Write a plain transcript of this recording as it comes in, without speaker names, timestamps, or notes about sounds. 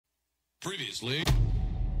Previously.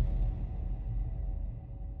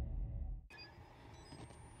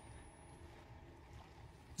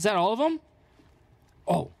 Is that all of them?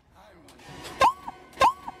 Oh.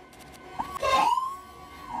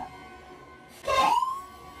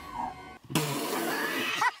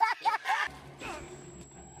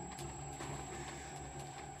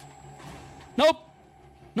 Nope.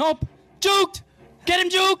 Nope. Juked. Get him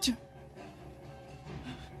juked.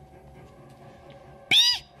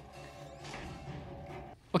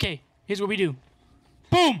 Okay, here's what we do.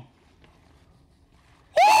 Boom.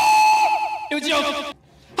 It was a joke.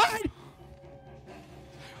 Hide.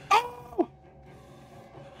 Oh.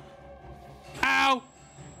 Ow.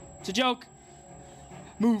 It's a joke.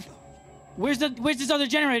 Move. Where's this other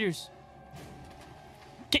generators?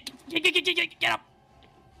 Get up.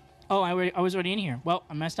 Oh, I was already in here. Well,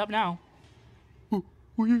 I'm messed up now.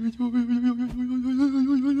 I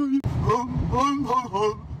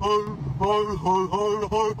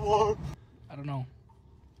don't know.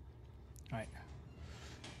 All right.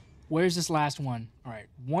 Where's this last one? All right.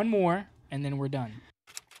 One more, and then we're done.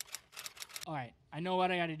 All right. I know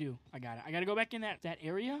what I got to do. I got it. I got to go back in that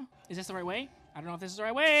area. Is this the right way? I don't know if this is the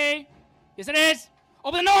right way. Yes, it is.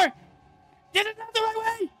 Open the door. This is not the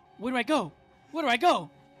right way. Where do I go? Where do I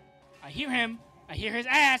go? I hear him. I hear his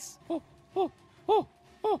ass. Oh, oh, oh,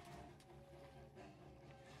 oh.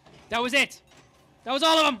 That was it. That was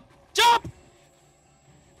all of them. Jump!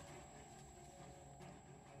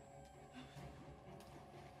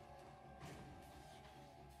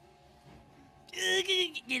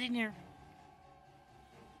 Get in here.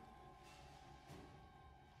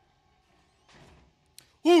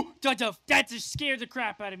 Ooh, that just scared the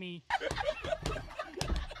crap out of me.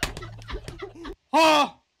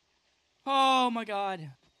 Oh my God.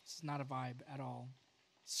 This is not a vibe at all.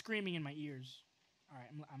 Screaming in my ears. All right,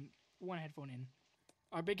 I'm one headphone in.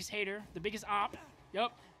 Our biggest hater, the biggest op.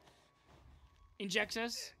 Yup. Injects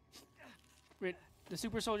us with the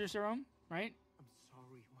super soldier serum, right? I'm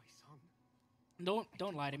sorry, my son.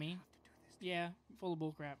 Don't lie to me. Yeah, full of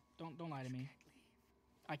bullcrap. Don't lie to me.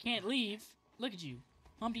 I can't leave. Look at you,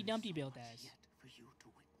 Humpty Dumpty built ass. Yet for you to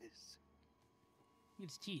witness. Look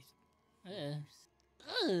at his teeth.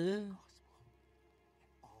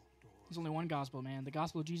 There's only one gospel, man. The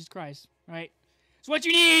gospel of Jesus Christ, right? It's what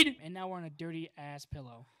you need. And now we're on a dirty ass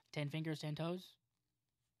pillow. 10 fingers, 10 toes.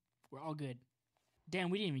 We're all good. Damn,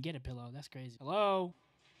 we didn't even get a pillow. That's crazy. Hello.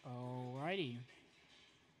 Alrighty.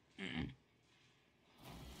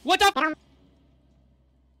 What the f?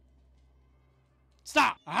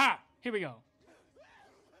 Stop. Aha. Here we go. What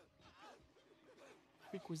the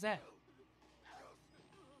freak was that?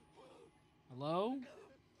 Hello?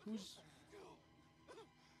 Who's...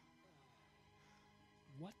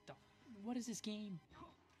 What is this game?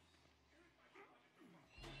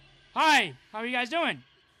 Hi! How are you guys doing?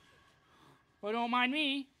 Well, don't mind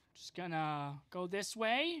me. Just gonna go this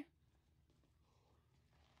way.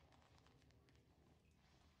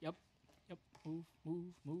 Yep.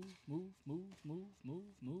 Move. Moving.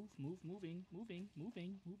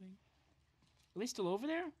 Are they still over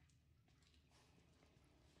there?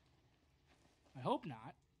 I hope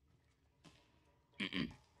not.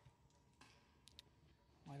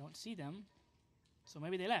 I don't see them. So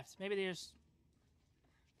maybe they left. Maybe they just...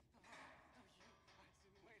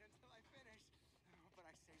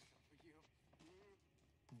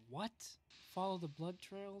 What? Follow the blood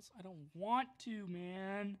trails? I don't want to,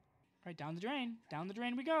 man. Right, down the drain. Down the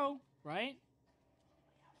drain we go. Right?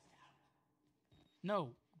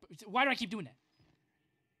 No. Why do I keep doing that?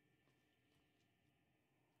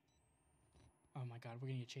 Oh my God, we're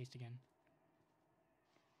gonna get chased again.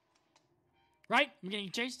 Right? I'm getting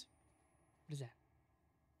chased? What is that?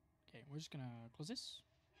 Okay, we're just gonna close this.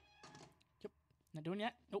 Yep. Not doing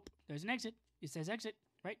that. Nope. There's an exit. It says exit,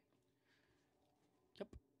 right? Yep.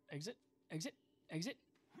 Exit. It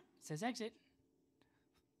says exit.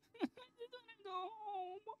 I just wanna go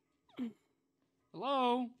home.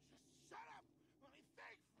 Hello? Shut up! Let me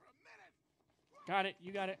think for a minute! Got it.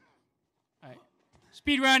 You got it. Alright.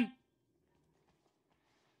 Speed run!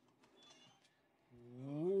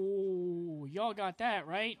 Ooh, y'all got that,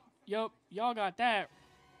 right? Yup, y'all got that.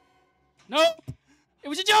 Nope! It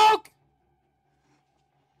was a joke!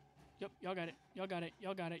 Yep, y'all got it. Y'all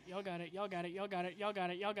got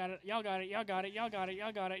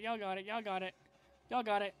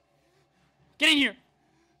it. Get in here!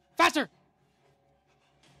 Faster!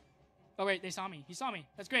 Oh wait, they saw me. He saw me.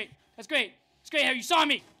 That's great. It's great how you saw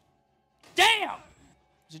me! Damn!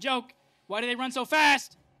 It's a joke. Why do they run so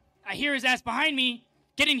fast? I hear his ass behind me.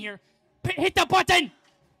 Get in here. Hit the button!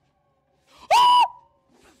 Oh!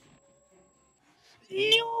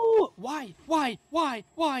 No! Why? Why? Why?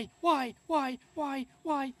 Why? Why? Why? Why?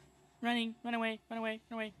 Why? Running. Run away. Run away.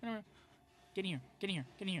 Run away. Run away. Get in here. Get in here.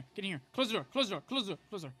 Get in here. Get in here. Close the door. Close the door. Close the door.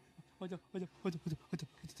 Close the door.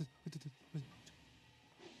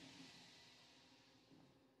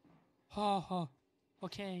 Oh,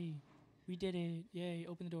 okay. We did it. Yay.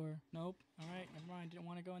 Open the door. Nope. All right. Never mind. Didn't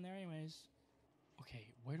want to go in there anyways. Okay.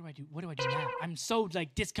 Where do I do? What do I do now? I'm so,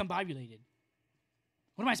 like, discombobulated.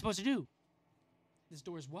 What am I supposed to do? This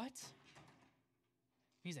door's what?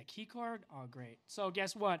 He's a key card? Oh, great. So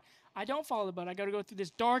guess what? I don't follow the button. I gotta go through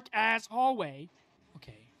this dark-ass hallway.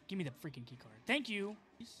 Okay. Give me the freaking key card. Thank you.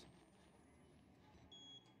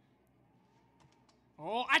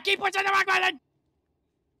 Oh, I keep pushing the wrong button!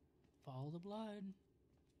 Follow the blood.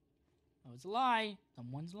 Oh, it's a lie.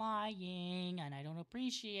 Someone's lying, and I don't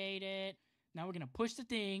appreciate it. Now we're gonna push the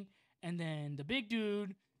thing, and then the big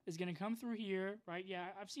dude is gonna come through here, right? Yeah,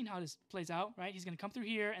 I've seen how this plays out, right? He's gonna come through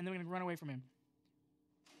here, and then we're gonna run away from him.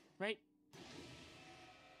 Right?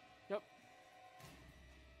 Yep.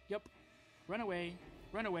 Yep. Run away.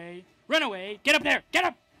 Run away. Run away. Get up there! Get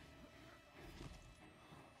up!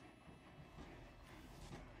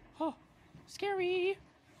 Oh, scary.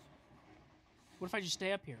 What if I just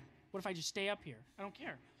stay up here? What if I just stay up here? I don't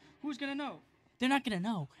care. Who's gonna know? They're not gonna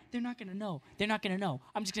know. They're not gonna know. They're not gonna know.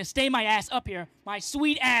 I'm just gonna stay my ass up here. My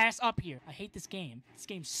sweet ass up here. I hate this game. This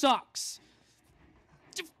game sucks.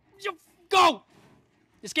 Go!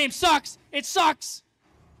 This game sucks. It sucks.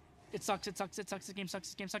 It sucks. It sucks. It sucks. This game sucks.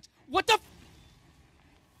 This game sucks. What the?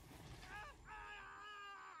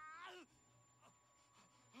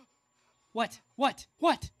 What? What?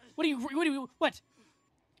 What? What are you? What?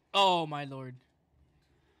 Oh my lord.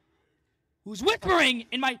 Who's whispering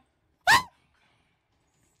in my?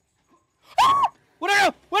 Where do I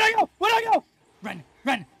go? Where do I go? Where do I go? Run!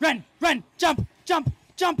 Run! Run! Run! Jump! Jump!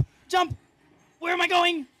 Jump! Jump! Where am I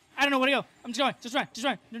going? I don't know where to go. I'm just going. Just run. Just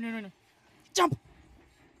run. No, no, no, no. Jump!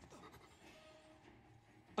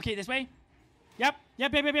 Okay, this way. Yep.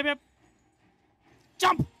 Yep, yep, yep, yep, yep.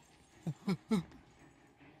 Jump!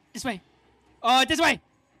 This way. This way.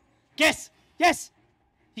 Yes! Yes!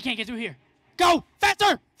 He can't get through here. Go!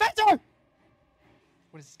 Faster! Faster!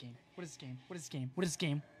 What is this game? What is this game? What is this game? What is this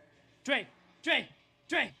game? Dre! Dre!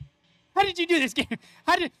 Dre! How did you do this game?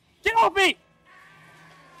 How did... Get off me!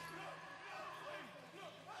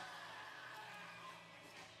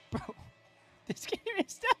 Bro, this game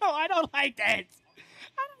is... No, I don't like this.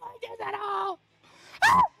 I don't like this at all.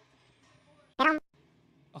 Ah!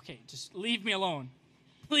 Okay, just leave me alone.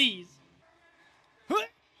 Please.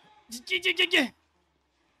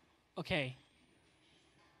 Okay.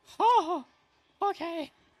 Oh,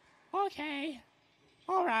 okay. Okay.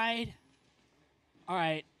 All right. All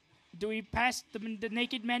right. Do we pass the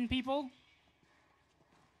naked men people?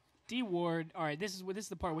 D Ward. All right. This is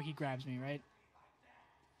the part where he grabs me, right?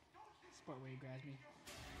 This is the part where he grabs me.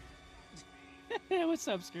 What's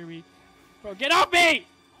up, Scurvy? Bro, get off me!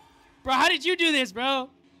 Bro, how did you do this, bro?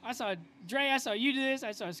 I saw Dre. I saw you do this.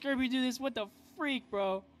 I saw Scurvy do this. What the freak,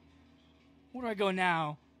 bro? Where do I go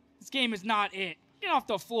now? This game is not it. Get off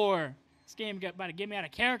the floor. This game about to get me out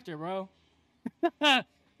of character, bro.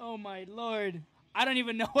 Oh my lord. I don't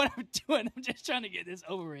even know what I'm doing. I'm just trying to get this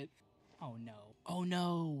over with. Oh no. Oh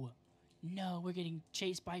no. No, we're getting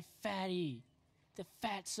chased by Fatty. The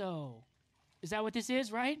Fatso. Is that what this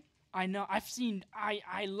is, right? I know.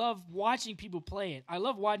 I love watching people play it. I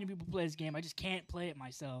love watching people play this game. I just can't play it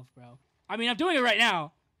myself, bro. I mean, I'm doing it right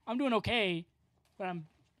now. I'm doing okay. But I'm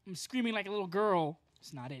screaming like a little girl.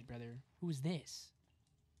 It's not it, brother. Who is this?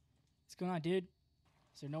 What's going on, dude?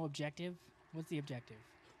 Is there no objective? What's the objective?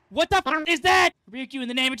 What the f is that? Rebuke you in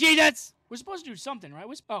the name of Jesus! We're supposed to do something, right?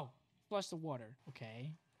 Oh, flush the water.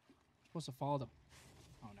 Okay. We're supposed to follow the...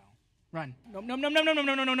 Oh, no. Run. No, no, no, no, no, no,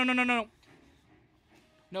 no, no, no, no, no, no, no.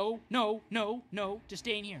 No, no, no, no. Just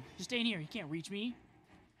stay in here. Just stay in here. He can't reach me.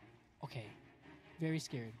 Okay. Very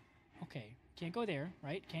scared. Okay. Can't go there,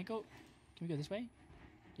 right? Can't go... Can we go this way?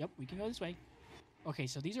 Yep, we can go this way. Okay,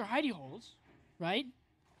 so these are hidey holes, right?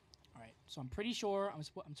 All right, so I'm pretty sure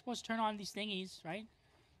I'm supposed to turn on these thingies, right?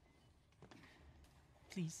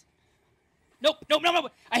 Please. Nope, nope, nope,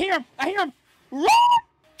 nope. I hear him. I hear him. Run!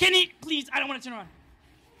 Can he? Please, I don't want to turn on.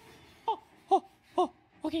 Oh, oh, oh.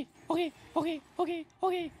 Okay, okay, okay, okay,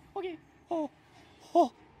 okay, okay. Oh,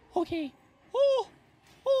 oh, okay. Oh,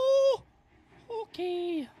 oh,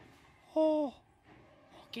 okay. Oh,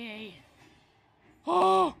 okay.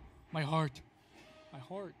 Oh, my heart. My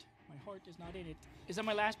heart. My heart is not in it. Is that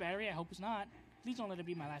my last battery? I hope it's not. Please don't let it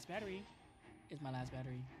be my last battery. It's my last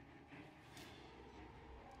battery.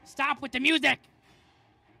 Stop with the music!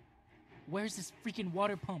 Where's this freaking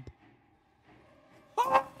water pump?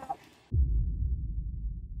 Oh!